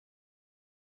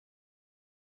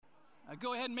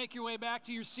Go ahead and make your way back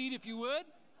to your seat if you would.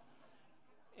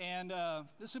 And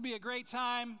this would be a great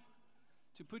time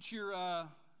to put your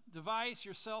device,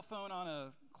 your cell phone, on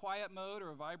a quiet mode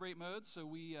or a vibrate mode so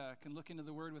we can look into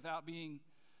the Word without being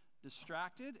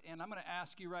distracted. And I'm going to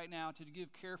ask you right now to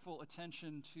give careful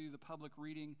attention to the public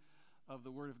reading of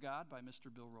the Word of God by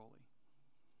Mr. Bill Rowley.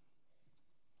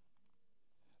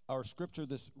 Our scripture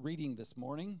reading this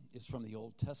morning is from the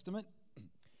Old Testament,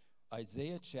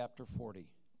 Isaiah chapter 40.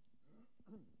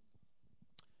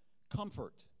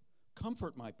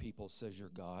 Comfort my people, says your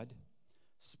God.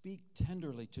 Speak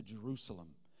tenderly to Jerusalem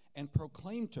and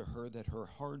proclaim to her that her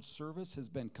hard service has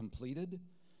been completed,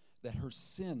 that her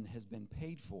sin has been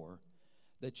paid for,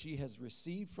 that she has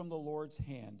received from the Lord's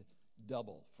hand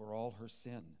double for all her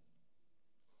sin.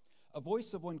 A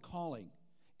voice of one calling,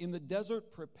 in the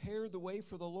desert prepare the way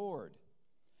for the Lord.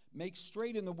 Make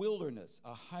straight in the wilderness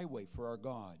a highway for our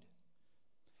God.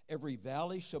 Every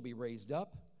valley shall be raised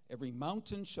up, every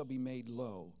mountain shall be made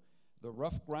low. The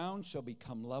rough ground shall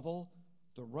become level,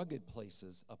 the rugged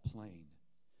places a plain.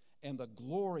 And the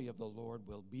glory of the Lord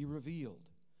will be revealed,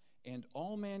 and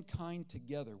all mankind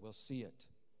together will see it.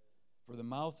 For the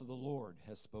mouth of the Lord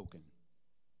has spoken.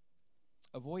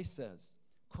 A voice says,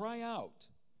 cry out.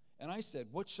 And I said,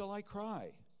 what shall I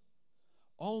cry?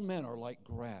 All men are like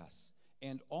grass,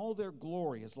 and all their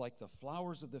glory is like the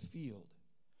flowers of the field.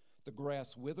 The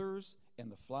grass withers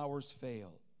and the flowers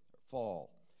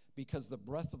fall, because the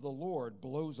breath of the Lord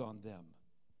blows on them.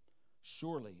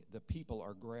 Surely the people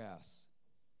are grass.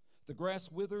 The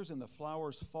grass withers and the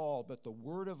flowers fall, but the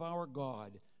word of our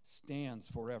God stands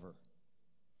forever.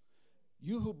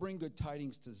 You who bring good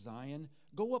tidings to Zion,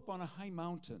 go up on a high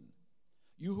mountain.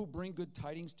 You who bring good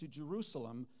tidings to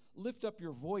Jerusalem, lift up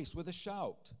your voice with a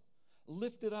shout.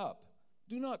 Lift it up.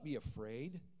 Do not be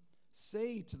afraid.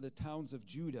 Say to the towns of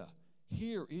Judah,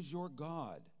 here is your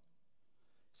God.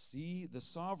 See, the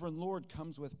sovereign Lord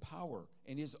comes with power,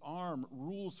 and his arm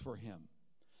rules for him.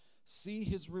 See,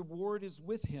 his reward is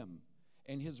with him,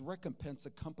 and his recompense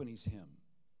accompanies him.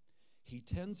 He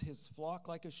tends his flock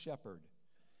like a shepherd.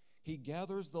 He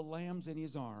gathers the lambs in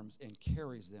his arms and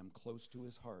carries them close to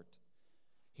his heart.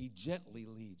 He gently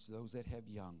leads those that have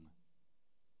young.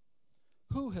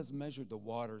 Who has measured the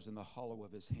waters in the hollow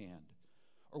of his hand,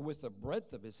 or with the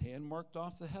breadth of his hand marked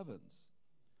off the heavens?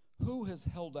 Who has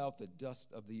held out the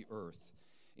dust of the earth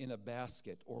in a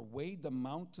basket, or weighed the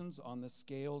mountains on the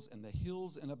scales and the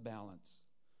hills in a balance?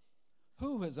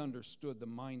 Who has understood the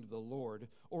mind of the Lord,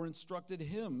 or instructed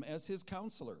him as his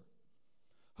counselor?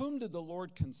 Whom did the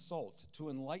Lord consult to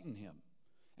enlighten him?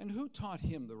 And who taught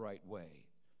him the right way?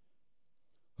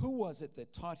 Who was it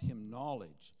that taught him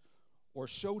knowledge, or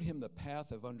showed him the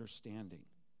path of understanding?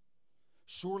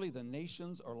 Surely the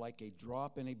nations are like a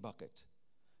drop in a bucket.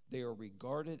 They are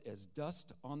regarded as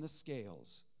dust on the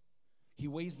scales. He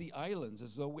weighs the islands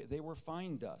as though they were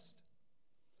fine dust.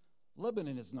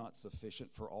 Lebanon is not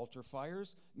sufficient for altar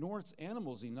fires, nor its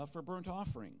animals enough for burnt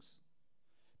offerings.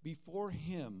 Before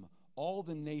him, all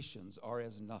the nations are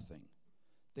as nothing.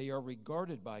 They are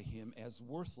regarded by him as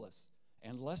worthless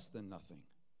and less than nothing.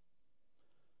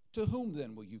 To whom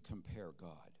then will you compare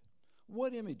God?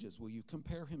 What images will you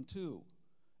compare him to?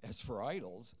 As for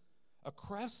idols, a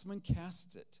craftsman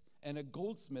casts it, and a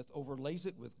goldsmith overlays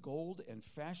it with gold and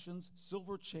fashions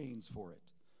silver chains for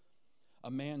it.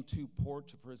 A man too poor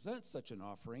to present such an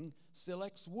offering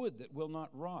selects wood that will not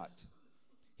rot.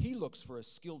 He looks for a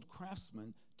skilled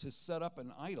craftsman to set up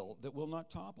an idol that will not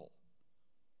topple.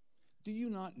 Do you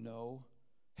not know?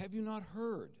 Have you not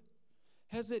heard?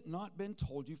 Has it not been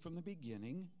told you from the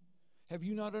beginning? Have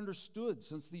you not understood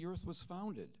since the earth was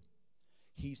founded?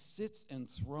 He sits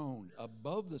enthroned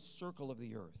above the circle of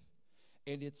the earth,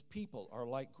 and its people are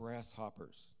like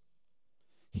grasshoppers.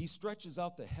 He stretches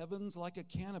out the heavens like a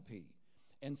canopy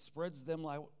and spreads them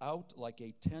out like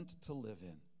a tent to live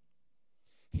in.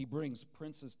 He brings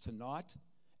princes to naught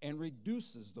and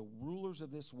reduces the rulers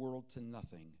of this world to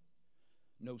nothing.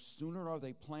 No sooner are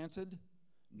they planted,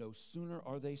 no sooner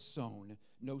are they sown,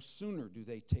 no sooner do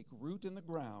they take root in the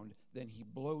ground than he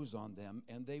blows on them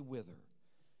and they wither,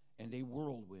 and a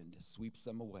whirlwind sweeps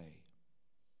them away.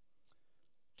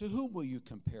 To whom will you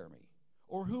compare me?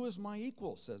 Or who is my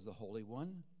equal, says the Holy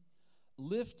One?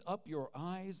 Lift up your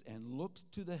eyes and look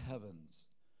to the heavens.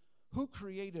 Who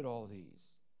created all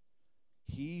these?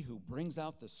 He who brings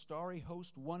out the starry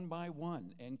host one by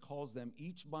one and calls them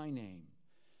each by name.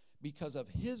 Because of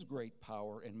his great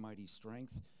power and mighty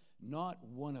strength, not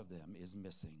one of them is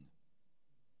missing.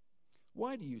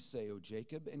 Why do you say, O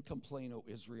Jacob, and complain, O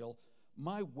Israel,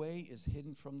 my way is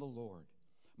hidden from the Lord.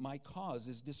 My cause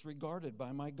is disregarded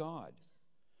by my God.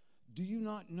 Do you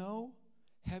not know?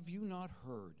 Have you not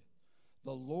heard?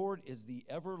 The Lord is the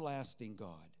everlasting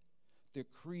God, the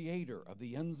creator of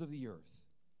the ends of the earth.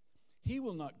 He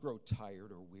will not grow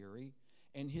tired or weary,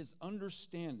 and his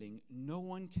understanding no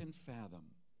one can fathom.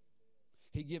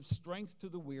 He gives strength to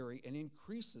the weary and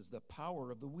increases the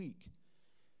power of the weak.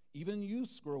 Even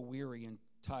youths grow weary and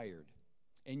tired,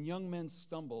 and young men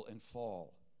stumble and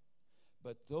fall.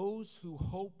 But those who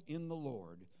hope in the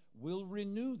Lord will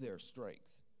renew their strength.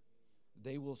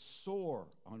 They will soar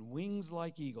on wings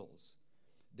like eagles.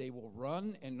 They will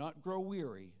run and not grow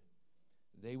weary.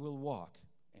 They will walk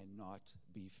and not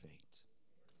be faint.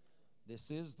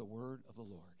 This is the word of the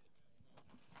Lord.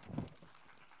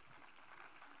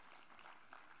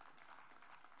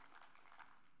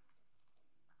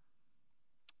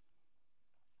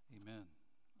 Amen.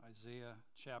 Isaiah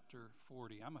chapter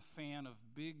 40. I'm a fan of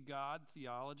big God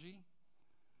theology.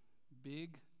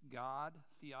 Big God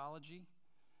theology.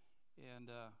 And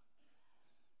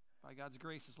by God's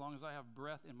grace, as long as I have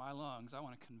breath in my lungs, I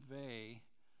want to convey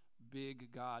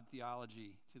big God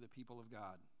theology to the people of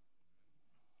God.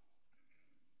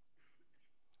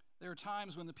 There are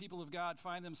times when the people of God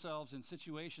find themselves in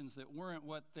situations that weren't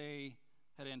what they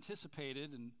had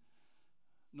anticipated and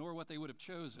nor what they would have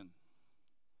chosen.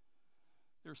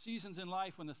 There are seasons in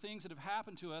life when the things that have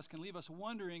happened to us can leave us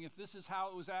wondering if this is how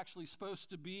it was actually supposed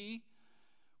to be.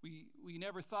 We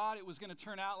never thought it was going to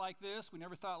turn out like this. We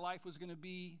never thought life was going to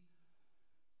be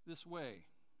this way.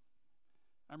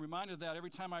 I'm reminded of that every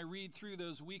time I read through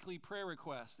those weekly prayer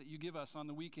requests that you give us on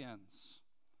the weekends.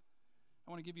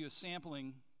 I want to give you a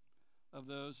sampling of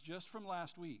those just from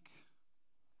last week.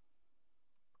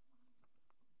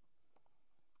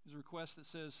 There's a request that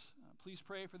says, please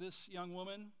pray for this young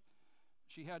woman.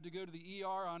 She had to go to the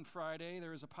ER on Friday.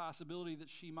 There is a possibility that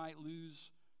she might lose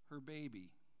her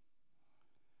baby.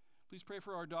 Please pray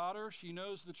for our daughter. She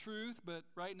knows the truth, but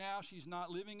right now she's not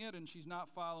living it and she's not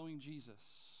following Jesus.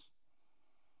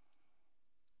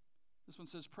 This one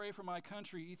says, pray for my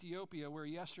country, Ethiopia, where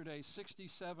yesterday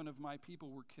 67 of my people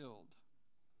were killed.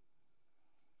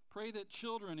 Pray that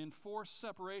children in forced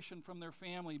separation from their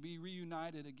family be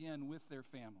reunited again with their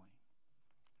family.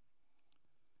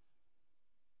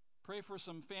 Pray for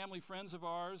some family friends of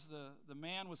ours. The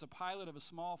man was a pilot of a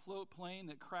small float plane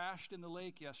that crashed in the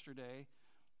lake yesterday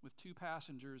with 2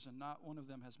 passengers, and not one of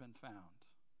them has been found.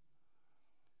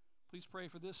 Please pray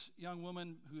for this young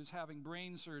woman who is having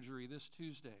brain surgery this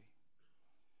Tuesday.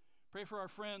 Pray for our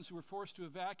friends who were forced to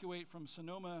evacuate from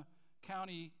Sonoma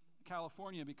County,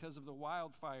 California, because of the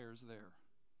wildfires there,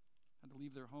 had to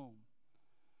leave their home.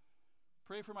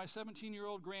 Pray for my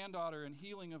 17-year-old granddaughter and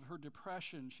healing of her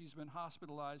depression. She's been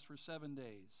hospitalized for 7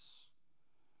 days.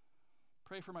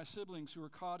 Pray for my siblings who are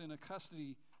caught in a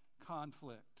custody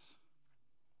conflict.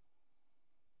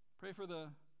 Pray for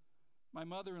my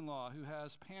mother-in-law who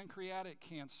has pancreatic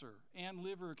cancer and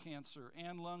liver cancer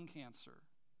and lung cancer.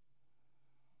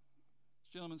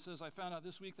 This gentleman says, I found out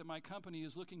this week that my company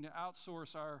is looking to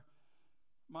outsource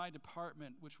my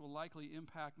department, which will likely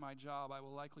impact my job. I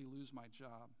will likely lose my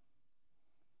job.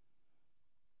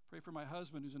 Pray for my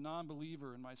husband who's a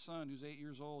non-believer and my son who's 8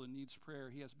 years old and needs prayer.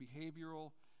 He has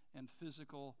behavioral and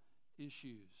physical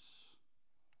issues.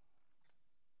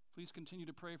 Please continue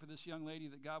to pray for this young lady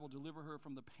that God will deliver her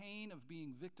from the pain of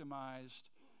being victimized.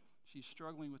 She's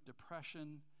struggling with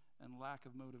depression and lack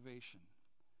of motivation.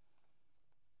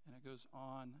 And it goes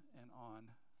on and on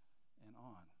and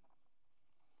on.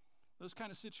 Those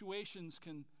kind of situations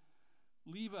can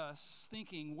leave us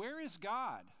thinking, where is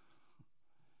God?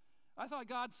 I thought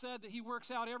God said that he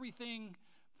works out everything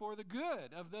for the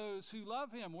good of those who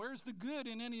love him. Where's the good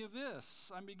in any of this?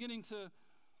 I'm beginning to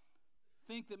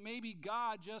think that maybe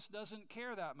God just doesn't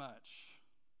care that much.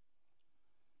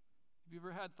 If you've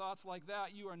ever had thoughts like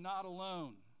that, you are not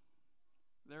alone.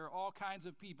 There are all kinds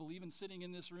of people, even sitting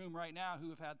in this room right now, who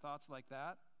have had thoughts like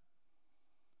that.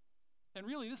 And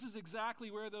really, this is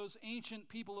exactly where those ancient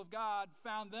people of God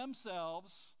found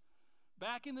themselves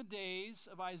back in the days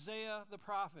of Isaiah the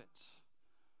prophet,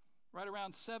 right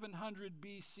around 700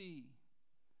 BC.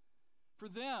 For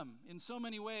them, in so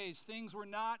many ways, things were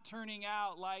not turning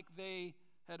out like they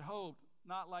had hoped,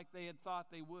 not like they had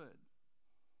thought they would.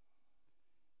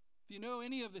 If you know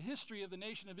any of the history of the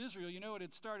nation of Israel, you know it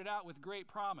had started out with great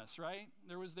promise, right?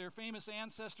 There was their famous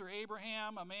ancestor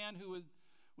Abraham, a man who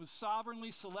was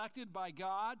sovereignly selected by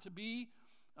God to be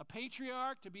a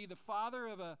patriarch, to be the father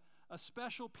of a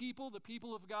special people, the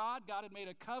people of God. God had made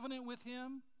a covenant with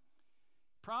him,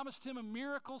 promised him a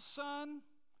miracle son,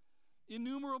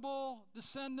 innumerable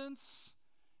descendants,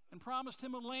 and promised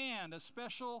him a land, a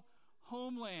special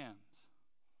homeland.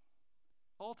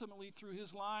 Ultimately, through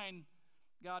his line,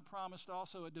 God promised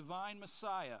also a divine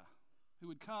Messiah who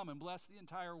would come and bless the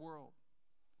entire world.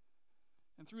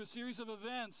 And through a series of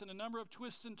events and a number of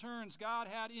twists and turns, God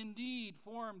had indeed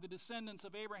formed the descendants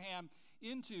of Abraham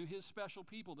into his special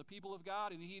people, the people of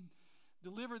God, and he'd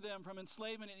delivered them from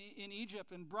enslavement in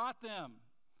Egypt and brought them,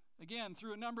 again,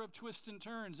 through a number of twists and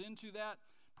turns into that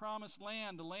promised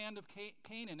land, the land of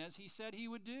Canaan, as he said he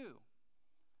would do.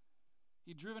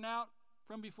 He'd driven out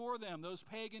from before them those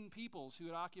pagan peoples who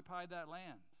had occupied that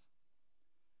land.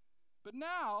 But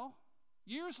now,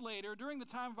 years later, during the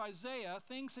time of Isaiah,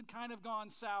 things had kind of gone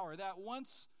sour. That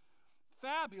once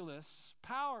fabulous,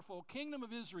 powerful kingdom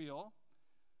of Israel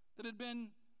that had been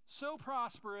so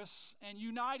prosperous and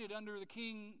united under the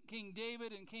King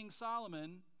David and King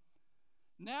Solomon,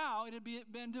 now it had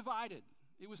been divided.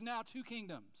 It was now two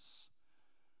kingdoms.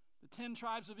 The 10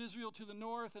 tribes of Israel to the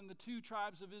north and the 2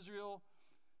 tribes of Israel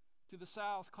to the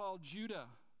south, called Judah.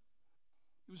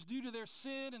 It was due to their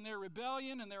sin and their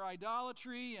rebellion and their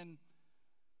idolatry, and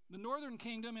the northern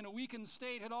kingdom, in a weakened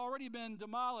state, had already been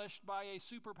demolished by a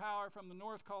superpower from the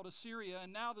north called Assyria,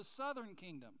 and now the southern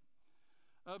kingdom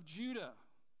of Judah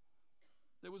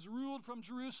that was ruled from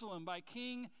Jerusalem by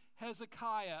King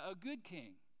Hezekiah, a good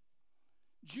king.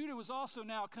 Judah was also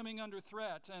now coming under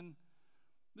threat, and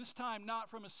this time not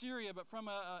from Assyria, but from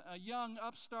a young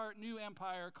upstart new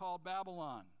empire called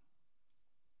Babylon.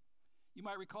 You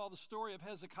might recall the story of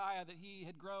Hezekiah, that he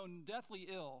had grown deathly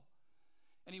ill,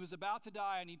 and he was about to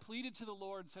die, and he pleaded to the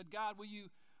Lord and said, God, will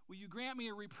you grant me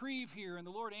a reprieve here? And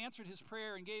the Lord answered his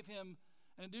prayer and gave him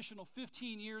an additional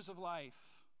 15 years of life.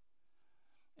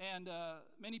 And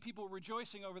many people were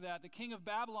rejoicing over that. The king of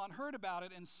Babylon heard about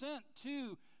it and sent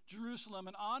to Jerusalem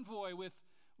an envoy with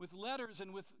letters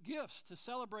and with gifts to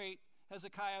celebrate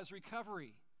Hezekiah's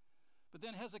recovery. But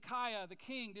then Hezekiah, the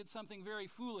king, did something very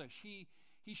foolish. He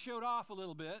showed off a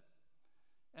little bit,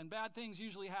 and bad things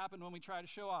usually happen when we try to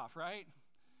show off, right?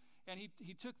 And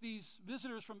he took these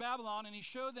visitors from Babylon, and he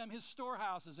showed them his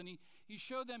storehouses, and he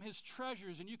showed them his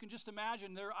treasures, and you can just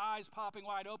imagine their eyes popping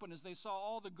wide open as they saw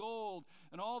all the gold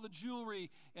and all the jewelry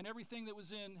and everything that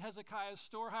was in Hezekiah's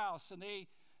storehouse, and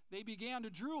they began to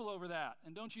drool over that.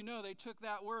 And don't you know, they took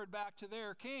that word back to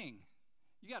their king.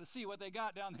 You got to see what they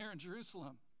got down there in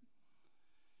Jerusalem.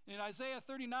 In Isaiah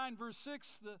 39, verse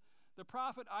 6, the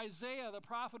prophet Isaiah, the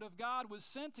prophet of God, was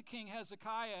sent to King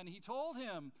Hezekiah, and he told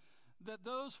him that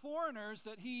those foreigners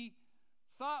that he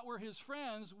thought were his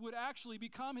friends would actually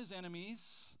become his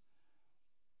enemies.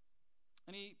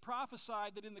 And he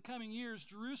prophesied that in the coming years,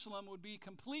 Jerusalem would be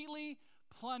completely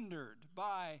plundered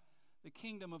by the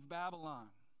kingdom of Babylon.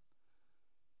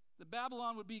 That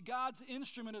Babylon would be God's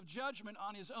instrument of judgment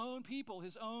on his own people,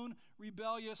 his own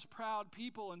rebellious, proud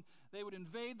people, and they would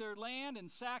invade their land and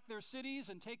sack their cities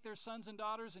and take their sons and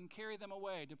daughters and carry them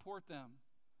away, deport them.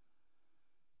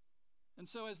 And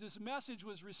so as this message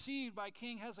was received by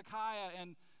King Hezekiah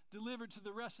and delivered to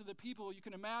the rest of the people, you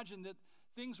can imagine that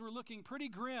things were looking pretty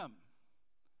grim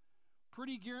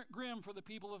for the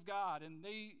people of God. And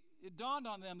it dawned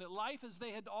on them that life as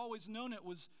they had always known it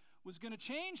was going to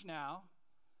change now.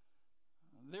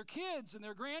 Their kids and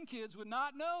their grandkids would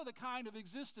not know the kind of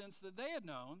existence that they had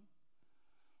known.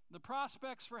 The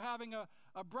prospects for having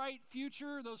a bright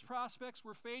future, those prospects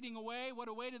were fading away. What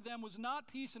awaited them was not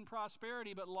peace and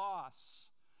prosperity, but loss.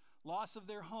 Loss of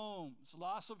their homes,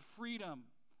 loss of freedom,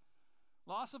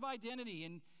 loss of identity,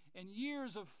 and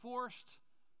years of forced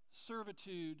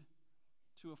servitude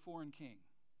to a foreign king.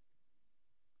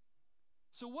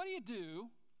 So what do you do?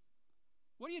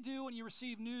 What do you do when you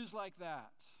receive news like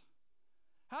that?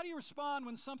 How do you respond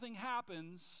when something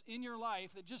happens in your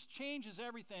life that just changes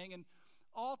everything and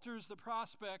alters the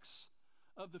prospects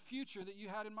of the future that you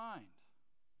had in mind?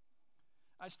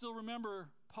 I still remember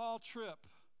Paul Tripp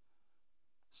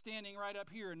standing right up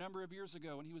here a number of years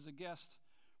ago when he was a guest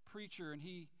preacher, and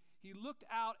he looked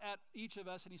out at each of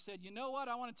us and he said, you know what,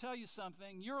 I want to tell you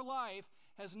something. Your life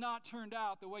has not turned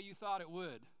out the way you thought it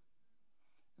would.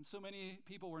 And so many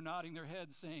people were nodding their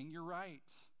heads saying, you're right.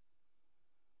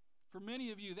 For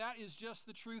many of you, that is just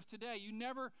the truth today. You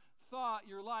never thought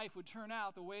your life would turn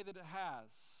out the way that it has.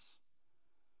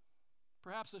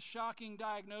 Perhaps a shocking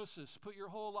diagnosis put your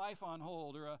whole life on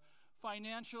hold, or a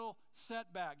financial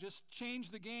setback just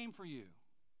changed the game for you.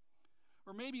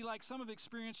 Or maybe, like some have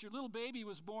experienced, your little baby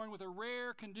was born with a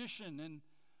rare condition, and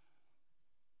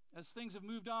as things have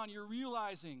moved on, you're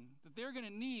realizing that they're going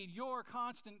to need your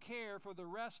constant care for the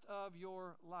rest of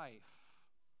your life.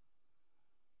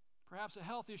 Perhaps a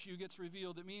health issue gets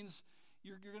revealed that means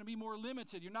you're going to be more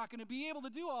limited. You're not going to be able to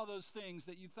do all those things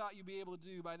that you thought you'd be able to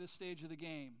do by this stage of the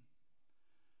game.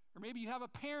 Or maybe you have a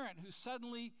parent who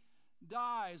suddenly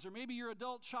dies, or maybe your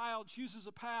adult child chooses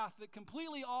a path that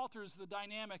completely alters the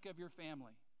dynamic of your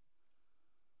family.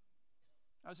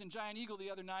 I was in Giant Eagle the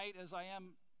other night, as I am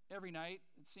every night,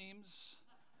 it seems,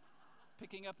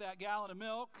 picking up that gallon of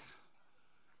milk,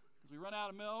 because we run out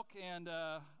of milk, and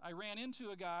I ran into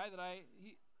a guy that I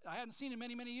hadn't seen in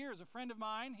many, many years, a friend of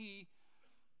mine. He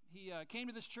came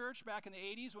to this church back in the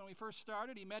 80s when we first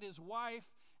started. He met his wife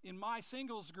in my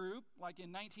singles group, like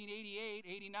in 1988,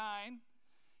 89.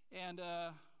 And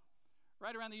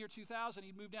right around the year 2000,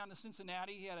 he moved down to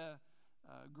Cincinnati. He had a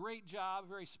great job, a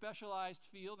very specialized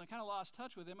field, and I kind of lost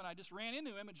touch with him, and I just ran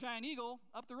into him at Giant Eagle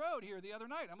up the road here the other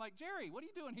night. I'm like, Jerry, what are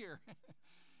you doing here?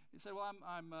 He said, well,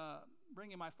 I'm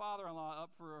bringing my father-in-law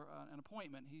up for an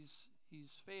appointment. He's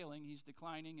failing, he's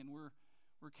declining, and we're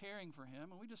caring for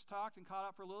him. And we just talked and caught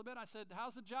up for a little bit. I said,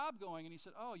 how's the job going? And he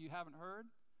said, oh, you haven't heard?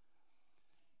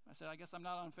 I said, I guess I'm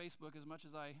not on Facebook as much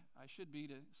as I should be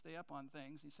to stay up on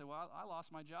things. He said, well, I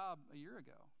lost my job a year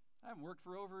ago. I haven't worked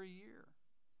for over a year.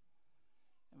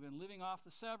 I've been living off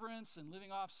the severance and living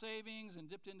off savings and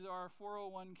dipped into our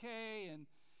 401k. And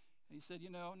he said,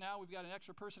 now we've got an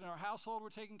extra person in our household we're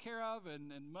taking care of,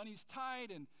 and money's tight.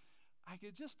 And I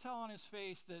could just tell on his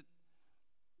face that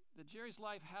Jerry's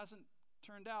life hasn't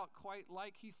turned out quite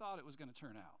like he thought it was going to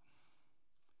turn out.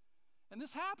 And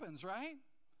this happens, right?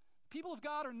 People of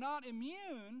God are not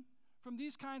immune from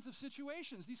these kinds of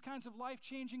situations, these kinds of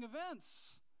life-changing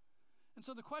events. And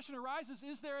so the question arises,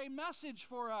 is there a message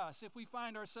for us if we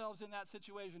find ourselves in that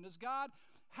situation? Does God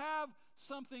have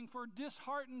something for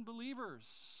disheartened believers?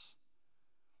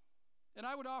 And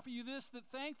I would offer you this, that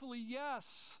thankfully,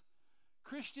 yes,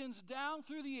 Christians down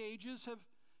through the ages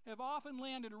have often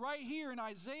landed right here in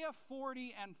Isaiah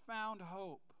 40 and found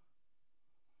hope.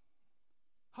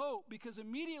 Hope, because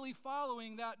immediately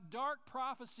following that dark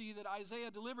prophecy that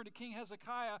Isaiah delivered to King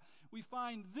Hezekiah, we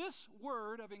find this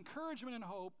word of encouragement and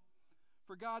hope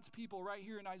for God's people right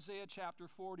here in Isaiah chapter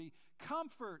 40.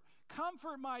 Comfort,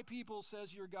 comfort my people,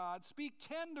 says your God. Speak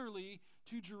tenderly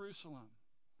to Jerusalem.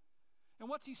 And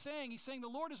what's he saying? He's saying the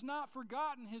Lord has not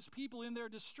forgotten his people in their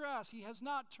distress. He has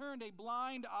not turned a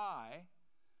blind eye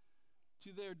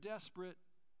to their desperate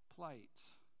plight.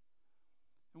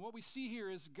 And what we see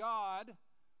here is God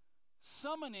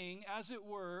summoning, as it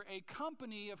were, a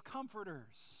company of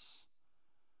comforters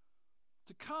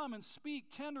to come and speak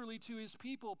tenderly to his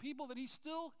people, people that he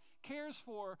still cares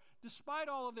for despite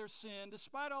all of their sin,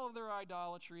 despite all of their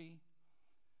idolatry.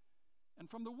 And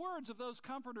from the words of those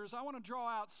comforters, I want to draw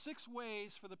out 6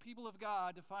 ways for the people of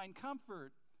God to find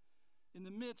comfort in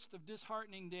the midst of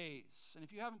disheartening days. And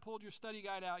if you haven't pulled your study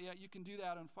guide out yet, you can do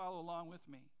that and follow along with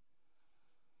me.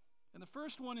 And the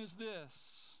first one is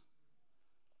this.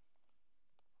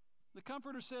 The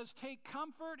comforter says, take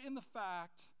comfort in the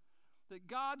fact that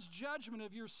God's judgment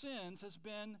of your sins has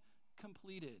been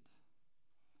completed.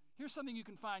 Here's something you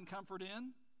can find comfort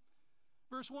in.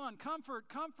 Verse 1, comfort,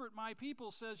 comfort my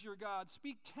people, says your God.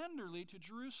 Speak tenderly to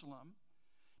Jerusalem.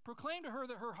 Proclaim to her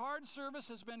that her hard service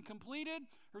has been completed,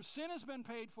 her sin has been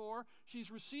paid for,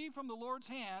 she's received from the Lord's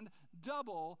hand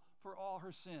double for all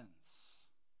her sins.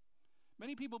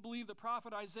 Many people believe the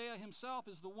prophet Isaiah himself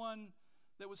is the one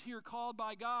that was here called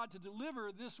by God to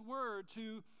deliver this word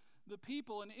to the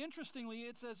people. And interestingly,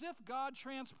 it's as if God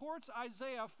transports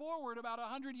Isaiah forward about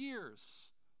 100 years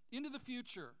into the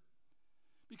future,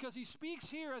 because he speaks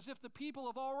here as if the people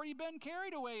have already been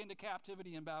carried away into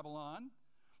captivity in Babylon.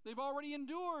 They've already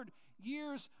endured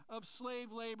years of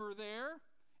slave labor there.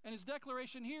 And his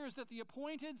declaration here is that the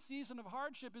appointed season of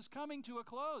hardship is coming to a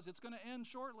close. It's going to end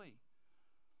shortly.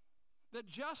 That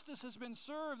justice has been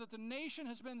served, that the nation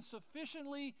has been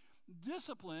sufficiently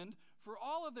disciplined for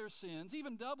all of their sins,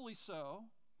 even doubly so.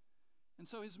 And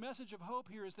so his message of hope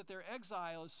here is that their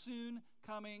exile is soon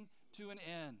coming to an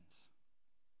end.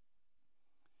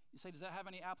 You say, does that have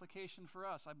any application for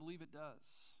us? I believe it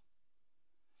does.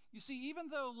 You see, even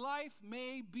though life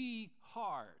may be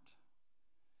hard,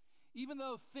 even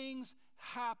though things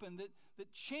happen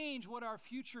that change what our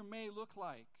future may look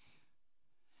like,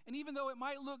 and even though it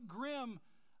might look grim,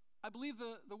 I believe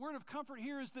the word of comfort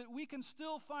here is that we can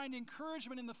still find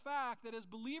encouragement in the fact that as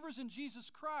believers in Jesus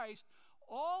Christ,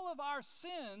 all of our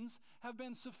sins have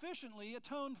been sufficiently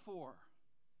atoned for.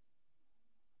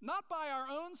 Not by our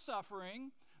own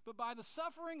suffering, but by the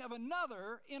suffering of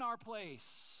another in our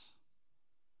place.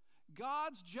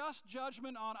 God's just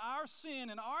judgment on our sin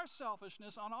and our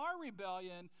selfishness, on our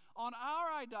rebellion, on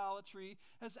our idolatry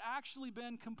has actually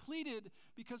been completed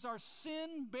because our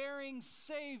sin-bearing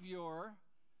Savior,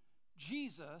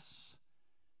 Jesus,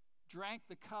 drank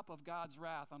the cup of God's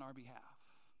wrath on our behalf.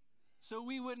 So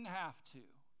we wouldn't have to.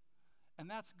 And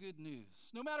that's good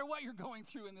news. No matter what you're going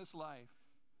through in this life,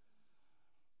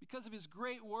 because of his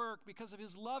great work, because of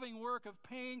his loving work of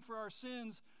paying for our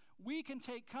sins, we can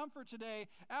take comfort today.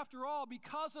 After all,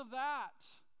 because of that,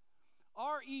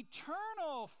 our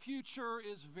eternal future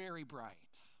is very bright.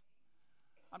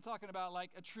 I'm talking about like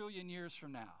 1 trillion years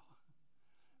from now.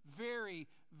 Very,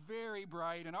 very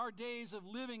bright. And our days of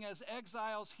living as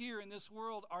exiles here in this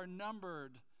world are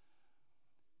numbered.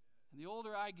 And the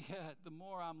older I get, the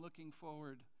more I'm looking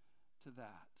forward to that.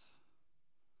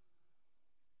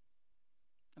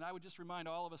 And I would just remind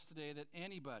all of us today that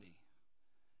anybody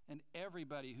and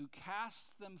everybody who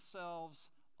casts themselves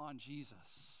on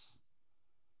Jesus,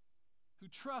 who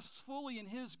trusts fully in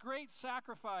his great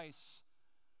sacrifice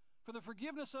for the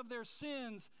forgiveness of their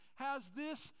sins, has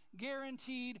this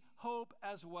guaranteed hope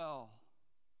as well.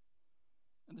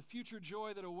 And the future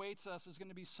joy that awaits us is going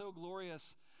to be so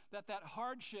glorious that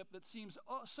hardship that seems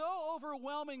so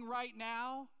overwhelming right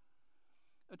now,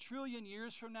 1 trillion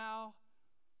years from now,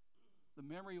 the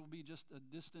memory will be just a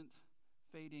distant,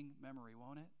 fading memory,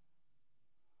 won't it?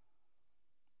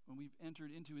 When we've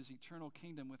entered into his eternal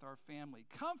kingdom with our family.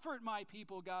 Comfort my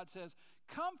people, God says.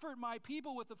 Comfort my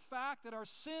people with the fact that our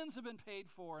sins have been paid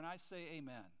for. And I say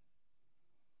amen.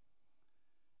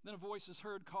 Then a voice is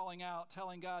heard calling out,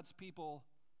 telling God's people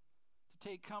to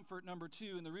take comfort, number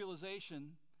 2, in the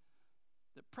realization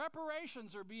that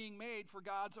preparations are being made for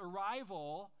God's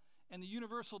arrival and the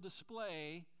universal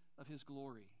display of his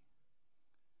glory.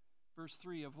 Verse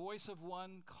 3, a voice of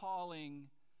one calling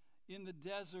in the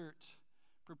desert,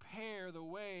 prepare the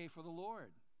way for the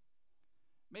Lord.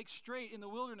 Make straight in the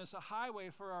wilderness a highway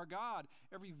for our God.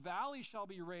 Every valley shall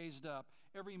be raised up,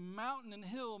 every mountain and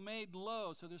hill made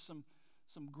low. So there's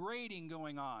some grading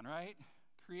going on, right?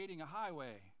 Creating a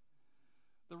highway.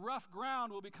 The rough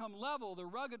ground will become level, the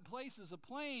rugged places a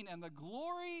plain, and the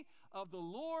glory of the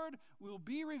Lord will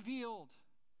be revealed.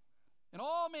 And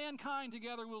all mankind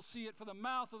together will see it, for the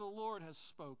mouth of the Lord has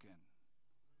spoken.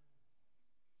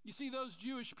 You see, those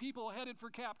Jewish people headed for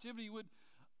captivity would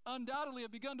undoubtedly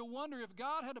have begun to wonder if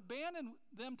God had abandoned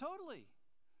them totally.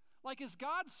 Like, is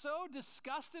God so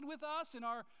disgusted with us in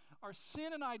our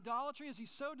sin and idolatry? Is he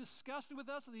so disgusted with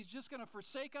us that he's just going to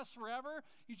forsake us forever?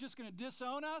 He's just going to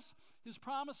disown us? His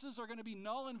promises are going to be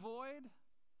null and void?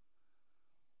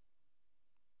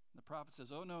 The prophet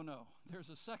says, oh, no.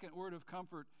 There's a second word of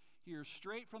comfort here,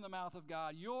 straight from the mouth of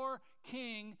God. Your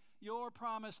king, your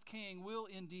promised king, will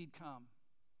indeed come.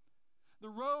 The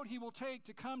road he will take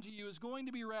to come to you is going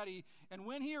to be ready, and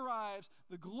when he arrives,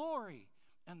 the glory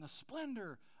and the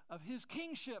splendor of his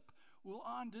kingship will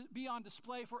be on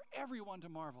display for everyone to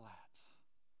marvel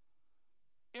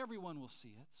at. Everyone will see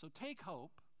it. So take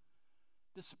hope.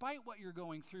 Despite what you're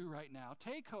going through right now,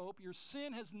 take hope. Your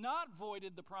sin has not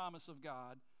voided the promise of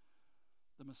God.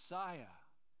 The Messiah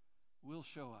will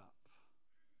show up.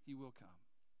 He will come.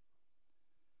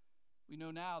 We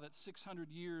know now that 600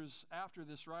 years after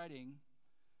this writing,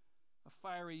 a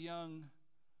fiery young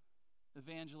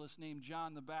evangelist named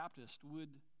John the Baptist would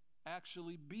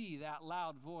actually be that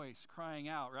loud voice crying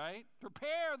out, right?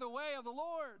 Prepare the way of the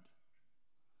Lord.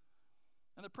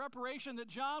 And the preparation that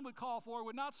John would call for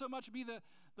would not so much be the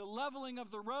leveling of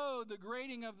the road, the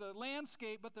grading of the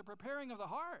landscape, but the preparing of the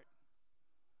heart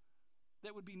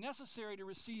that would be necessary to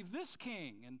receive this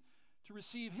king and to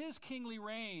receive his kingly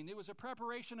reign. It was a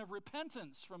preparation of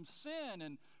repentance from sin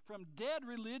and from dead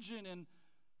religion and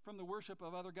from the worship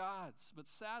of other gods. But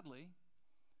sadly,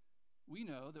 we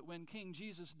know that when King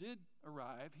Jesus did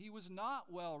arrive, he was not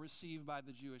well received by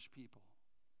the Jewish people.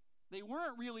 They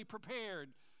weren't really prepared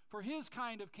for his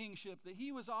kind of kingship that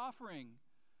he was offering.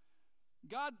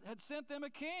 God had sent them a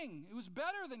king. It was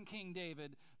better than King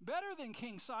David, better than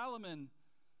King Solomon.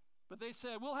 But they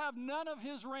said, we'll have none of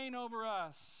his reign over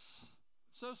us.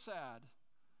 So sad.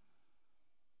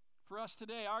 For us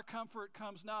today, our comfort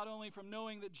comes not only from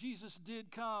knowing that Jesus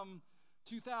did come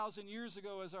 2,000 years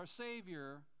ago as our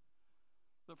Savior,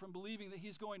 but from believing that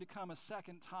he's going to come a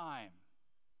second time.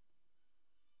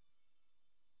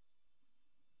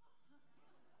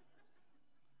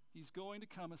 He's going to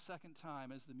come a second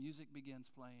time as the music begins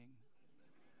playing.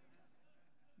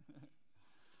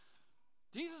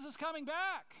 Jesus is coming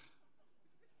back.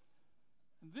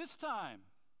 This time,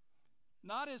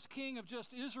 not as king of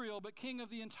just Israel, but king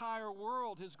of the entire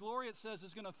world. His glory, it says,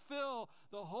 is going to fill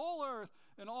the whole earth,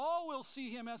 and all will see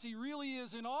him as he really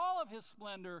is in all of his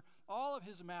splendor, all of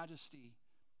his majesty,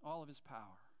 all of his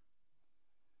power.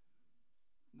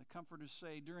 And the comforters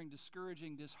say, during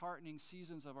discouraging, disheartening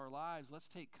seasons of our lives, let's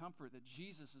take comfort that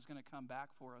Jesus is going to come back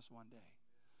for us one day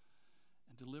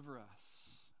and deliver us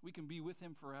We can be with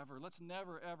him forever. Let's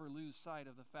never, ever lose sight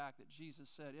of the fact that Jesus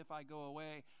said, if I go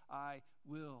away, I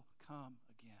will come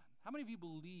again. How many of you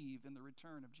believe in the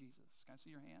return of Jesus? Can I see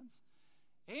your hands?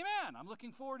 Amen. I'm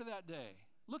looking forward to that day.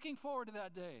 Looking forward to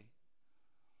that day.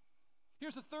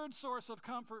 Here's the third source of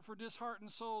comfort for disheartened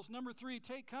souls. Number 3,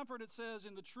 take comfort, it says,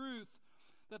 in the truth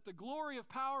that the glory of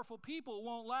powerful people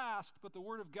won't last, but the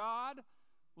word of God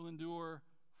will endure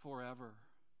forever.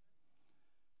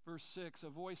 Verse 6, a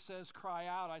voice says, cry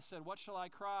out. I said, what shall I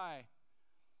cry?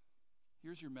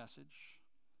 Here's your message.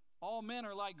 All men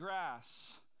are like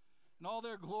grass, and all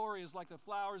their glory is like the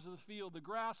flowers of the field. The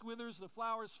grass withers, the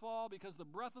flowers fall, because the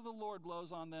breath of the Lord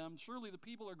blows on them. Surely the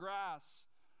people are grass.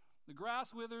 The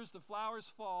grass withers, the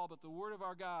flowers fall, but the word of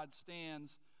our God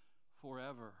stands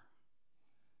forever.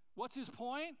 What's his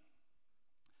point?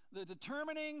 The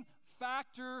determining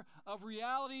factor of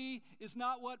reality is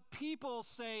not what people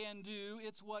say and do,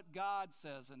 it's what God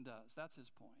says and does. That's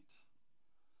his point.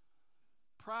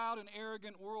 Proud and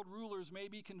arrogant world rulers may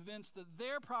be convinced that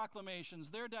their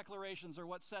proclamations, their declarations are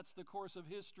what sets the course of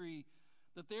history,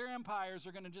 that their empires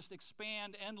are going to just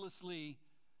expand endlessly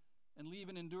and leave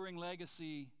an enduring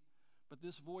legacy. But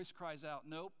this voice cries out,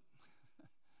 nope,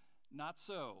 not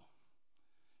so.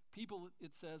 People,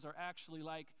 it says, are actually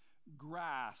like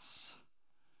grass,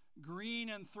 green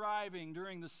and thriving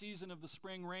during the season of the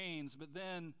spring rains, but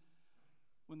then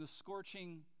when the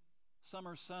scorching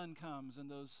summer sun comes and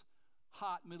those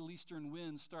hot Middle Eastern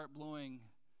winds start blowing,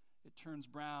 it turns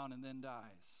brown and then dies.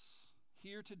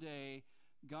 Here today,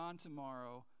 gone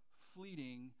tomorrow,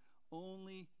 fleeting,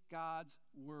 only God's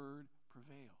word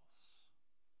prevails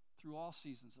through all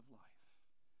seasons of life.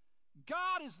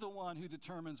 God is the one who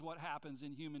determines what happens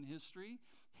in human history.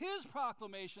 His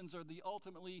proclamations are the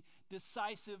ultimately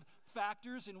decisive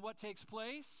factors in what takes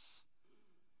place.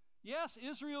 Yes,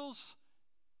 Israel's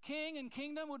king and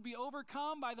kingdom would be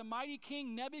overcome by the mighty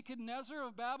king Nebuchadnezzar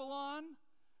of Babylon,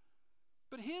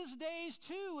 but his days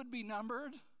too would be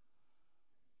numbered,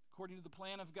 according to the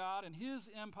plan of God, and his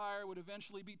empire would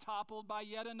eventually be toppled by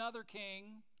yet another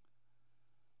king,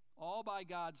 all by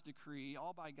God's decree,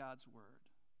 all by God's word.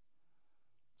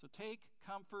 So take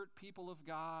comfort, people of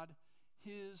God.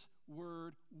 His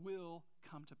word will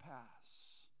come to pass.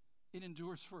 It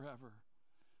endures forever.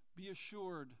 Be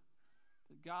assured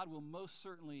that God will most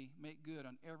certainly make good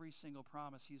on every single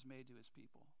promise he's made to his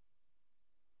people.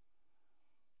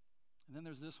 And then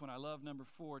there's this one I love, number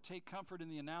 4. Take comfort in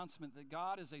the announcement that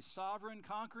God is a sovereign,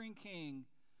 conquering king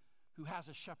who has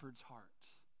a shepherd's heart.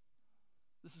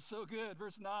 This is so good.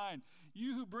 Verse 9,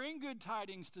 you who bring good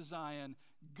tidings to Zion,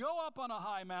 go up on a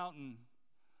high mountain.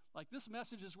 Like this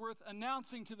message is worth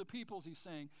announcing to the peoples, he's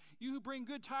saying. You who bring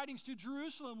good tidings to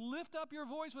Jerusalem, lift up your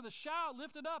voice with a shout.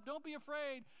 Lift it up. Don't be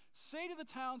afraid. Say to the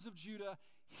towns of Judah,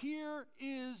 here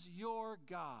is your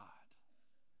God.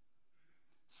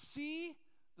 See,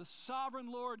 the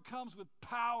sovereign Lord comes with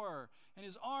power, and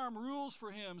his arm rules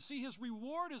for him. See, his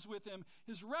reward is with him.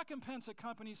 His recompense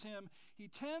accompanies him. He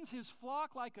tends his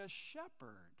flock like a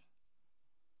shepherd.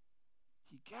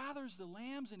 He gathers the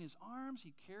lambs in his arms.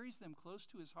 He carries them close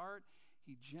to his heart.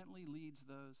 He gently leads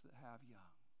those that have young.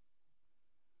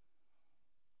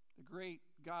 The great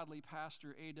godly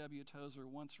pastor A.W. Tozer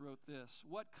once wrote this: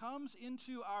 what comes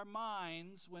into our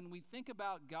minds when we think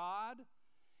about God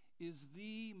is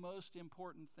the most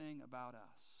important thing about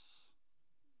us.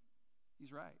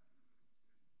 He's right.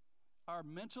 Our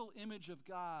mental image of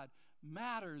God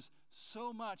matters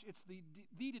so much. It's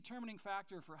the determining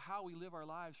factor for how we live our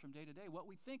lives from day to day, what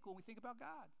we think when we think about God.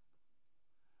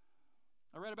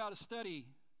 I read about a study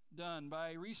done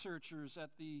by researchers at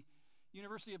the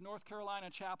University of North Carolina,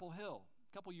 Chapel Hill,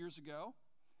 a couple years ago.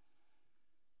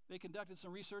 They conducted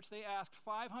some research. They asked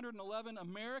 511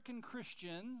 American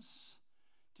Christians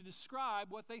to describe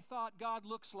what they thought God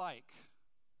looks like.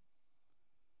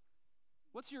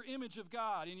 What's your image of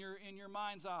God in your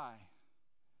mind's eye?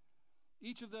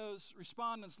 Each of those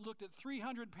respondents looked at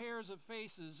 300 pairs of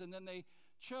faces, and then they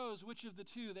chose which of the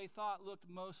two they thought looked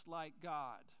most like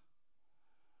God.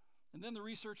 And then the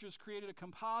researchers created a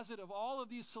composite of all of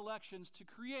these selections to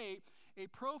create a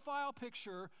profile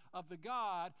picture of the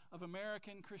God of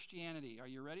American Christianity. Are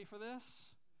you ready for this?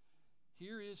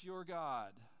 Here is your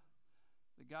God,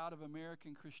 the God of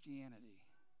American Christianity.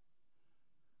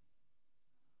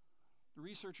 The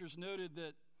researchers noted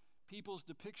that people's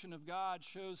depiction of God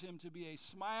shows him to be a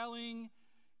smiling,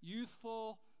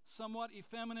 youthful, somewhat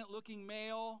effeminate-looking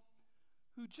male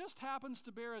who just happens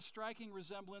to bear a striking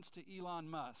resemblance to Elon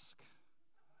Musk.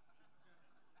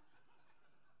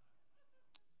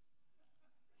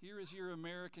 Here is your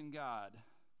American God.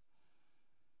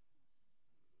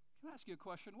 Can I ask you a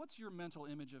question? What's your mental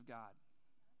image of God?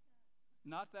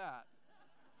 Not that.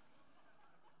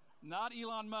 Not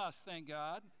Elon Musk, thank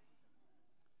God.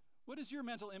 What is your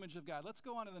mental image of God? Let's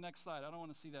go on to the next slide. I don't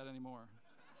want to see that anymore.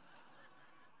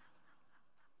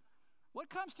 What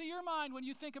comes to your mind when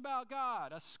you think about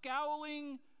God? A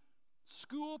scowling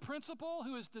school principal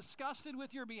who is disgusted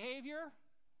with your behavior?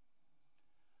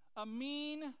 A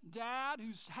mean dad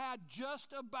who's had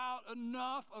just about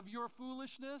enough of your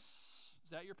foolishness?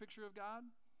 Is that your picture of God?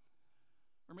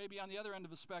 Or maybe on the other end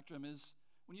of the spectrum is,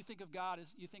 when you think of God,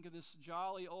 you think of this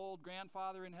jolly old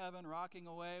grandfather in heaven rocking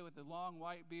away with a long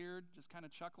white beard, just kind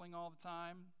of chuckling all the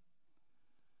time.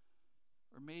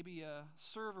 Or maybe a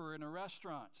server in a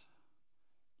restaurant,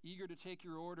 eager to take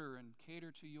your order and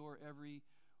cater to your every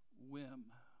whim.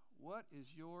 What is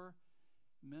your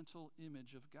mental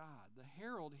image of God? The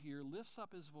herald here lifts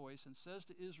up his voice and says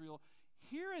to Israel,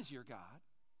 here is your God.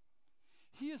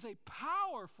 He is a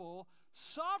powerful,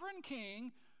 sovereign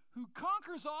king who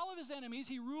conquers all of his enemies.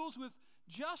 He rules with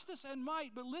justice and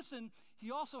might. But listen,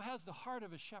 he also has the heart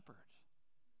of a shepherd.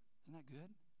 Isn't that good?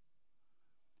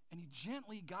 And he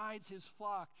gently guides his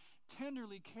flock,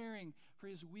 tenderly caring for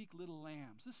his weak little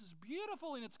lambs. This is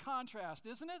beautiful in its contrast,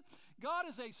 isn't it? God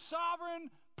is a sovereign,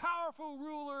 powerful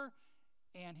ruler,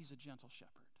 and he's a gentle shepherd.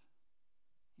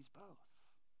 He's both.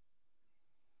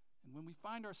 And when we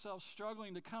find ourselves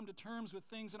struggling to come to terms with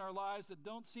things in our lives that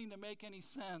don't seem to make any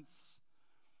sense,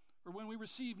 or when we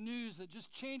receive news that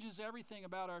just changes everything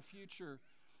about our future,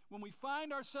 when we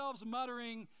find ourselves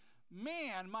muttering,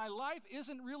 man, my life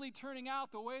isn't really turning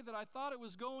out the way that I thought it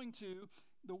was going to,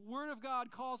 the Word of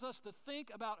God calls us to think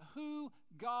about who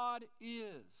God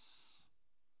is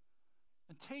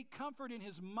and take comfort in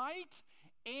his might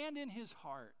and in his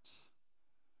heart,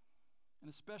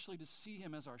 and especially to see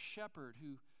him as our shepherd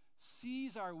who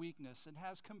sees our weakness and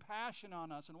has compassion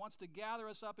on us and wants to gather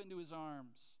us up into his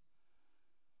arms.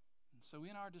 And so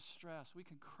in our distress, we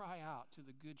can cry out to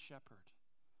the Good Shepherd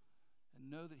and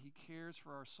know that he cares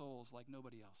for our souls like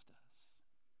nobody else does.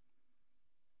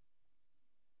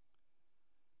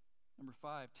 Number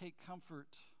 5, take comfort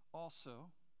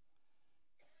also.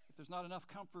 If there's not enough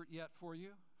comfort yet for you,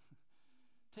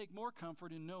 take more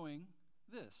comfort in knowing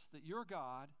this, that your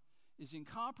God is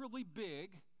incomparably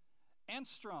big and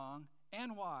strong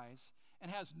and wise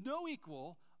and has no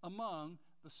equal among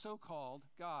the so-called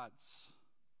gods.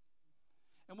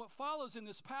 And what follows in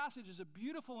this passage is a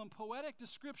beautiful and poetic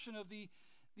description of the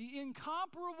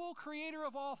incomparable creator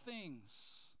of all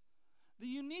things, the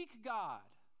unique God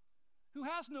who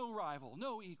has no rival,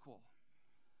 no equal.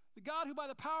 The God who by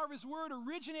the power of his word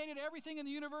originated everything in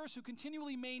the universe, who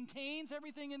continually maintains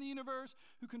everything in the universe,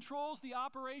 who controls the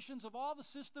operations of all the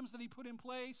systems that he put in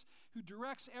place, who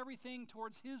directs everything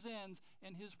towards his ends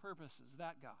and his purposes,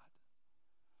 that God.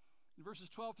 In verses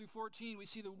 12 through 14, we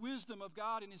see the wisdom of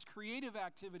God in his creative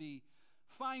activity,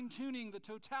 fine-tuning the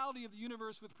totality of the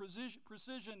universe with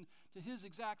precision to his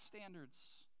exact standards.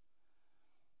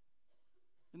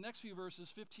 The next few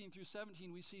verses, 15 through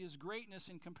 17, we see his greatness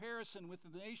in comparison with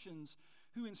the nations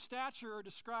who in stature are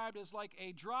described as like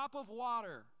a drop of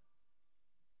water.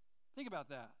 Think about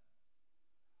that.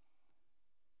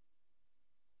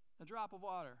 A drop of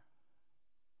water.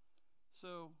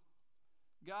 So,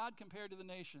 God compared to the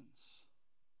nations.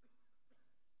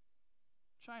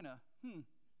 China,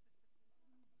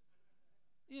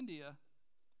 India,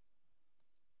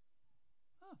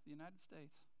 the United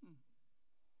States,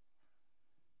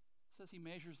 It says he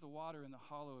measures the water in the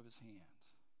hollow of his hand.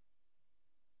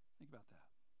 Think about that.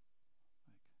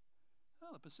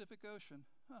 The Pacific Ocean,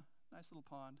 nice little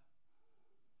pond.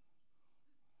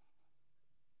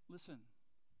 Listen,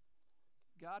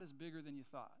 God is bigger than you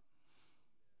thought.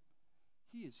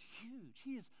 He is huge.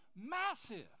 He is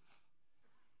massive.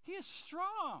 He is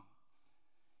strong.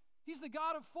 He's the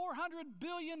God of 400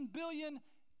 billion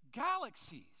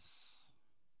galaxies.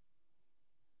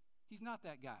 He's not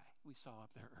that guy we saw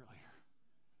up there earlier.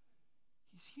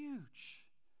 He's huge.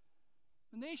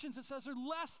 The nations, it says, are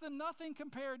less than nothing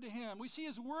compared to him. We see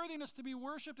his worthiness to be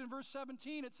worshipped in verse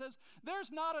 17. It says,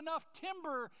 there's not enough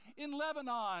timber in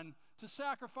Lebanon to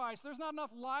sacrifice. There's not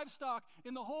enough livestock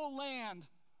in the whole land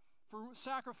for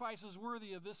sacrifices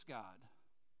worthy of this God.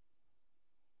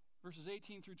 Verses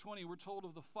 18 through 20, we're told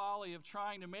of the folly of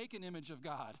trying to make an image of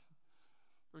God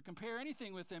or compare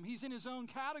anything with him. He's in his own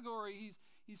category.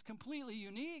 He's completely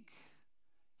unique.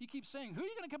 He keeps saying, who are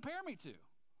you going to compare me to?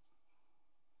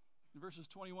 In verses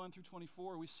 21 through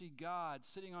 24, we see God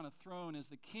sitting on a throne as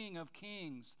the King of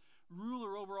kings,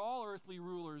 ruler over all earthly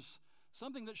rulers,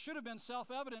 something that should have been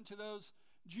self-evident to those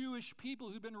Jewish people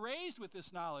who'd been raised with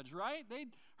this knowledge, right? They'd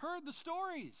heard the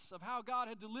stories of how God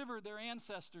had delivered their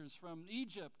ancestors from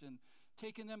Egypt and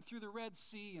taken them through the Red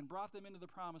Sea and brought them into the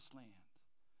promised land.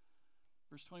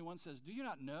 Verse 21 says, do you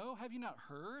not know? Have you not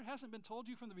heard? Hasn't been told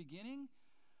you from the beginning?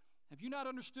 Have you not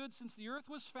understood since the earth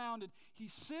was founded? He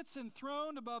sits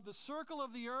enthroned above the circle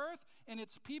of the earth, and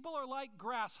its people are like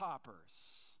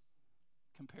grasshoppers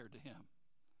compared to him.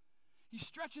 He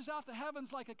stretches out the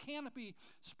heavens like a canopy,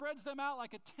 spreads them out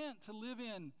like a tent to live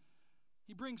in.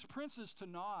 He brings princes to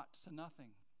naught, to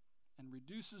nothing, and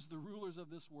reduces the rulers of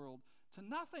this world to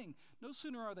nothing. No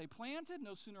sooner are they planted,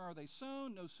 no sooner are they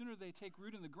sown, no sooner they take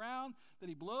root in the ground, that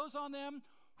he blows on them,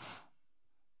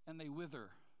 and they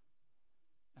wither,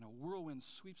 and a whirlwind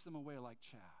sweeps them away like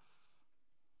chaff.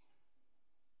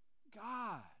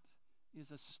 God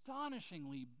is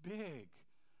astonishingly big,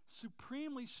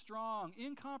 supremely strong,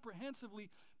 incomprehensibly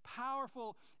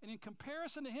powerful, and in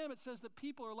comparison to him, it says that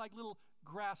people are like little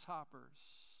grasshoppers,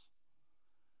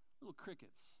 little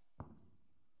crickets.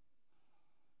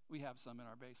 We have some in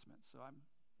our basement, so I'm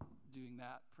doing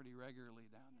that pretty regularly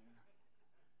down there.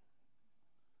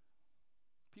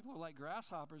 People are like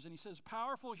grasshoppers, and he says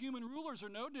powerful human rulers are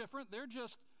no different. They're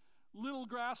just little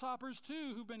grasshoppers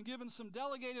too, who've been given some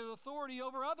delegated authority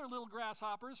over other little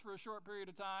grasshoppers for a short period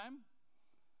of time.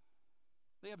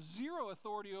 They have zero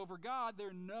authority over God.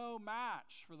 They're no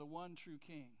match for the one true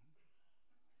king.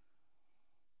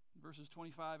 In verses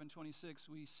 25 and 26,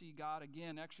 we see God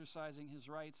again exercising his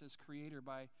rights as creator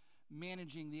by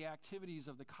managing the activities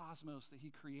of the cosmos that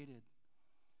he created.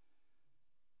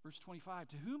 Verse 25,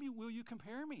 to whom will you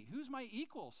compare me? Who's my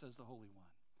equal, says the Holy One.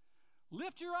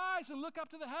 Lift your eyes and look up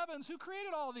to the heavens. Who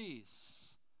created all these?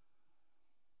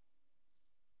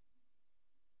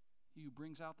 He who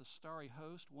brings out the starry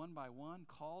host one by one,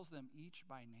 calls them each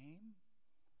by name.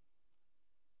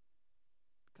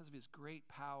 Because of his great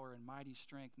power and mighty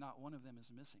strength, not one of them is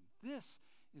missing. This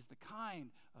is the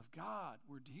kind of God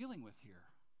we're dealing with here.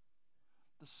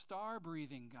 The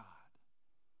star-breathing God.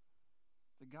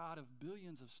 The God of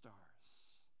billions of stars.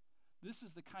 This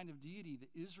is the kind of deity that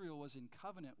Israel was in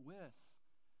covenant with,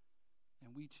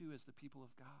 and we too as the people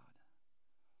of God.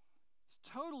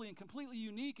 He's totally and completely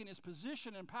unique in his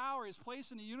position and power, his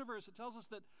place in the universe. It tells us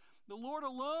that the Lord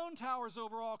alone towers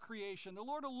over all creation. The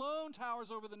Lord alone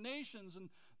towers over the nations and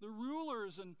the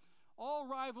rulers and all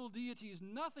rival deities.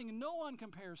 Nothing and no one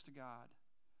compares to God.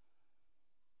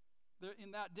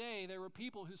 In that day, there were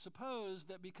people who supposed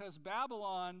that because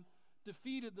Babylon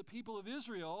defeated the people of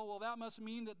Israel, well, that must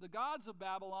mean that the gods of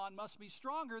Babylon must be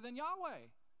stronger than Yahweh.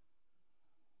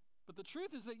 But the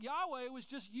truth is that Yahweh was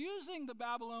just using the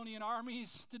Babylonian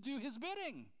armies to do his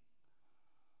bidding,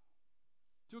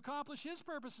 to accomplish his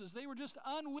purposes. They were just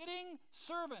unwitting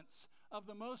servants of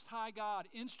the Most High God,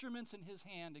 instruments in his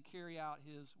hand to carry out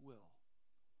his will.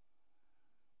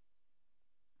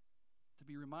 To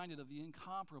be reminded of the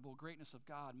incomparable greatness of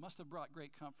God must have brought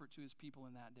great comfort to his people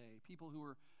in that day, people who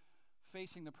were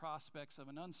facing the prospects of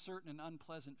an uncertain and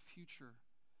unpleasant future.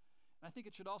 And I think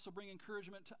it should also bring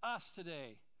encouragement to us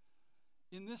today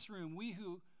in this room, we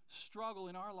who struggle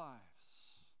in our lives.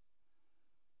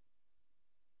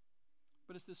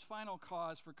 But it's this final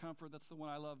cause for comfort that's the one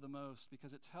I love the most,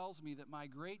 because it tells me that my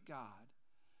great God,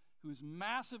 who is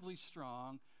massively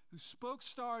strong, who spoke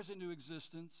stars into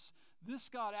existence, this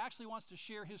God actually wants to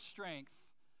share his strength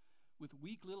with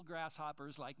weak little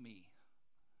grasshoppers like me.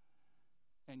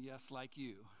 And yes, like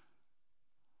you.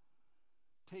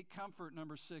 Take comfort,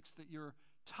 number 6, that your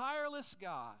tireless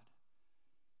God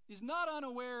is not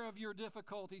unaware of your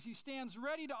difficulties. He stands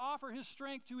ready to offer his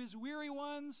strength to his weary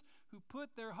ones who put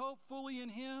their hope fully in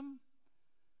him.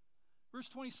 Verse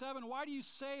 27, why do you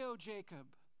say, O Jacob?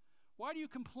 Why do you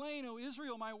complain, O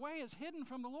Israel? My way is hidden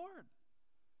from the Lord.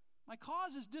 My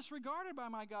cause is disregarded by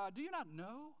my God. Do you not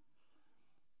know?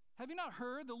 Have you not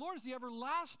heard? The Lord is the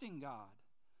everlasting God,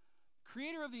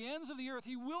 creator of the ends of the earth.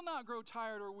 He will not grow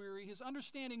tired or weary. His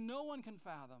understanding no one can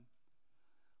fathom.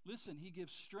 Listen, he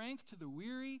gives strength to the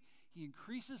weary. He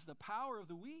increases the power of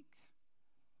the weak.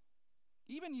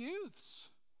 Even youths,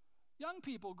 young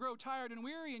people grow tired and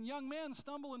weary, and young men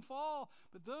stumble and fall.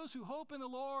 But those who hope in the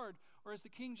Lord, or as the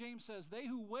King James says, they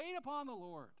who wait upon the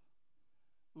Lord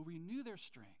will renew their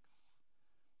strength.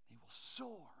 They will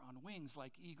soar on wings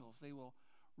like eagles. They will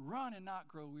run and not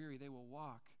grow weary. They will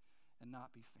walk and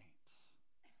not be faint.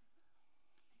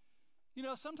 You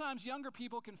know, sometimes younger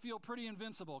people can feel pretty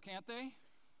invincible, can't they?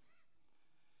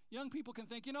 Young people can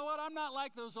think, you know what, I'm not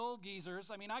like those old geezers.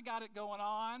 I mean, I got it going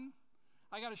on.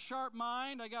 I got a sharp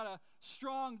mind. I got a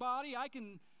strong body. I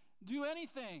can do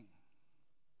anything.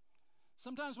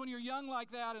 Sometimes when you're young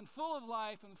like that and full of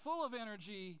life and full of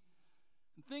energy,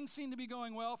 and things seem to be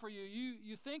going well for you,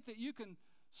 you think that you can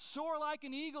soar like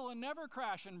an eagle and never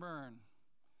crash and burn.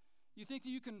 You think that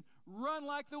you can run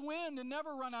like the wind and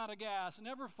never run out of gas,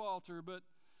 never falter, but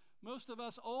most of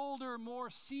us older, more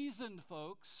seasoned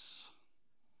folks,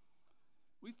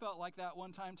 we felt like that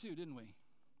one time too, didn't we?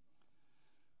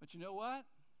 But you know what?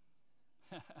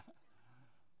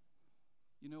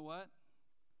 You know what?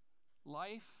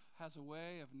 Life has a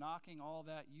way of knocking all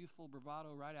that youthful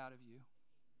bravado right out of you.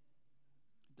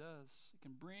 It does. It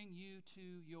can bring you to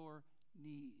your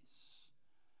knees.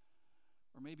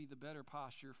 Or maybe the better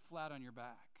posture, flat on your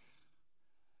back,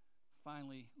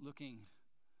 finally looking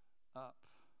up.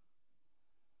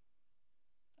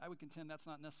 I would contend that's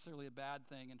not necessarily a bad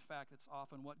thing. In fact, it's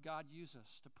often what God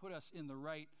uses to put us in the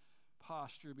right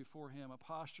posture before Him, a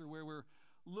posture where we're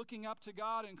looking up to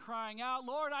God and crying out,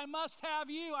 Lord, I must have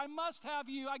you. I must have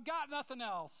you. I got nothing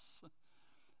else.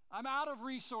 I'm out of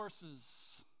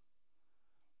resources.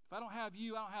 If I don't have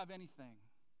you, I don't have anything.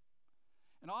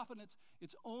 And often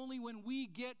it's only when we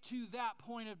get to that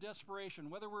point of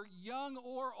desperation, whether we're young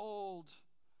or old,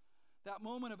 that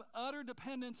moment of utter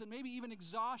dependence and maybe even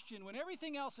exhaustion, when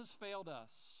everything else has failed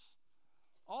us.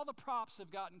 All the props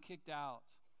have gotten kicked out.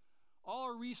 All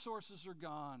our resources are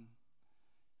gone.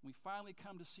 We finally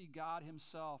come to see God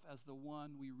Himself as the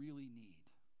one we really need.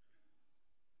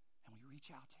 And we reach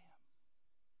out to Him.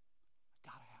 I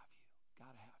gotta have you.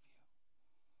 Gotta have you.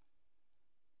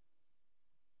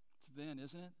 It's then,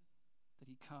 isn't it, that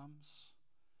He comes.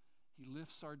 He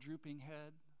lifts our drooping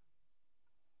head.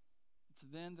 It's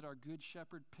then that our good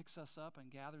shepherd picks us up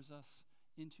and gathers us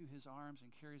into His arms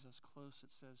and carries us close,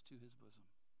 it says, to His bosom.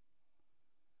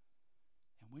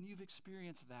 And when you've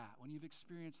experienced that, when you've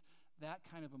experienced that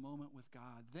kind of a moment with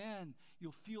God, then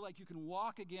you'll feel like you can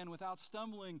walk again without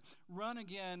stumbling, run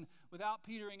again without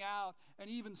petering out, and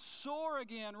even soar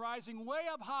again, rising way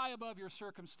up high above your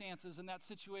circumstances and that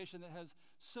situation that has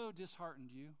so disheartened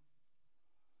you.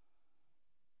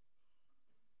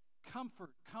 Comfort,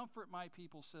 comfort my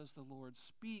people, says the Lord.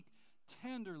 Speak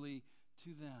tenderly to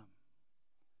them.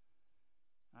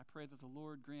 I pray that the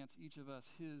Lord grants each of us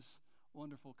His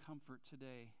wonderful comfort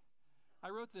today.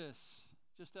 I wrote this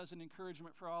just as an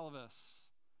encouragement for all of us.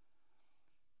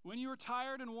 When you are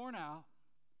tired and worn out,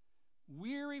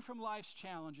 weary from life's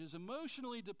challenges,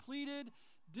 emotionally depleted,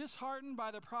 disheartened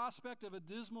by the prospect of a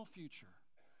dismal future,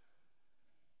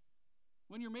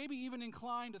 when you're maybe even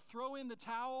inclined to throw in the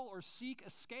towel or seek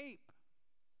escape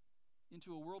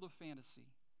into a world of fantasy,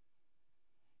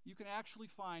 you can actually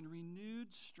find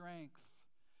renewed strength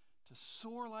to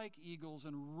soar like eagles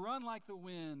and run like the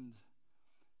wind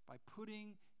by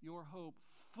putting your hope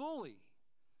fully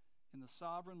in the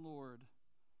sovereign Lord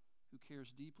who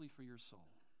cares deeply for your soul.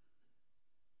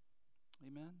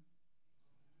 Amen?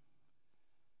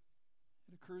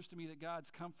 It occurs to me that God's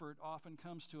comfort often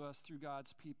comes to us through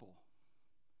God's people,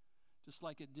 just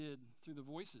like it did through the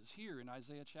voices here in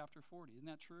Isaiah chapter 40. Isn't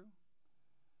that true?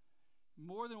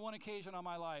 More than one occasion on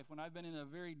my life when I've been in a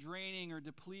very draining or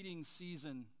depleting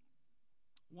season,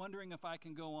 wondering if I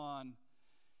can go on,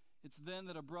 it's then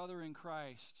that a brother in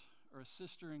Christ or a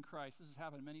sister in Christ, this has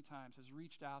happened many times, has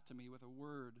reached out to me with a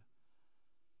word.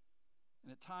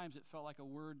 And at times it felt like a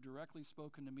word directly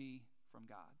spoken to me from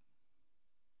God.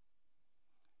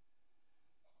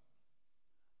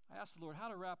 I asked the Lord how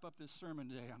to wrap up this sermon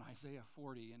today on Isaiah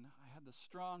 40, and I had the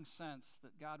strong sense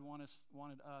that God wanted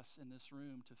us in this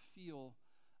room to feel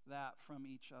that from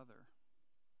each other.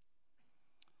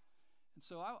 And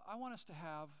so I want us to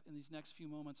have, in these next few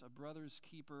moments, a Brother's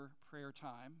Keeper prayer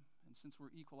time. And since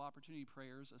we're equal opportunity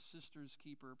prayers, a Sister's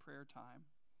Keeper prayer time.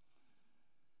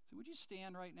 So would you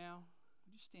stand right now?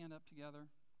 Would you stand up together?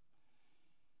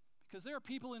 Because there are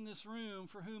people in this room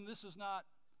for whom this is not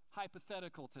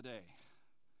hypothetical today.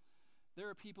 There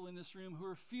are people in this room who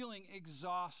are feeling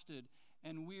exhausted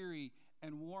and weary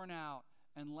and worn out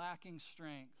and lacking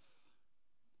strength.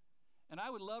 And I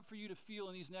would love for you to feel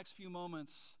in these next few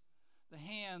moments the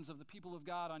hands of the people of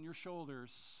God on your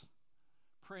shoulders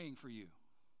praying for you.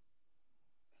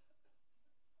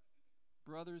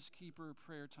 Brother's Keeper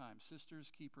prayer time,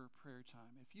 Sister's Keeper prayer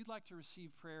time. If you'd like to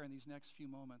receive prayer in these next few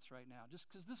moments right now, just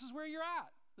because this is where you're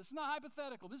at. This is not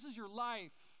hypothetical. This is your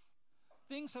life.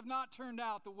 Things have not turned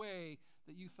out the way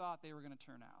that you thought they were going to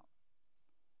turn out.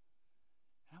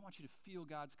 And I want you to feel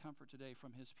God's comfort today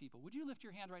from His people. Would you lift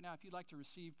your hand right now if you'd like to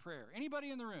receive prayer?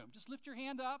 Anybody in the room, just lift your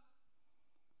hand up.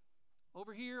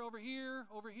 Over here, over here,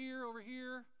 over here, over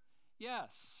here.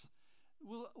 Yes.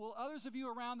 Will others of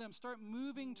you around them start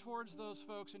moving towards those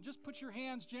folks and just put your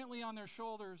hands gently on their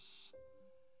shoulders?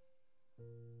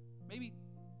 Maybe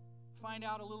find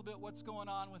out a little bit what's going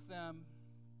on with them.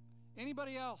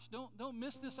 Anybody else, don't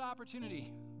miss this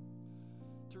opportunity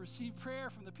to receive prayer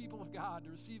from the people of God,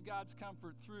 to receive God's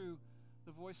comfort through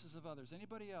the voices of others.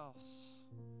 Anybody else?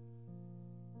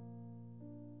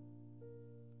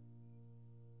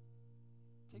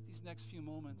 Take these next few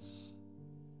moments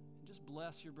and just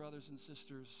bless your brothers and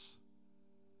sisters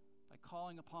by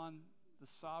calling upon the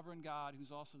sovereign God,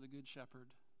 who's also the Good Shepherd,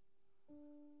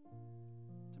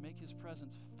 to make his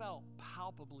presence felt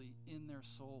palpably in their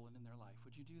soul and in their life.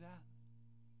 Would you do that?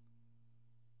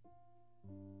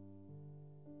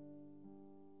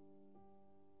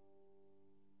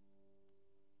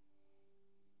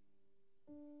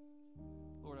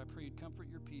 Lord, I pray you'd comfort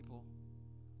your people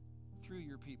through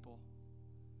your people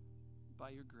by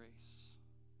your grace.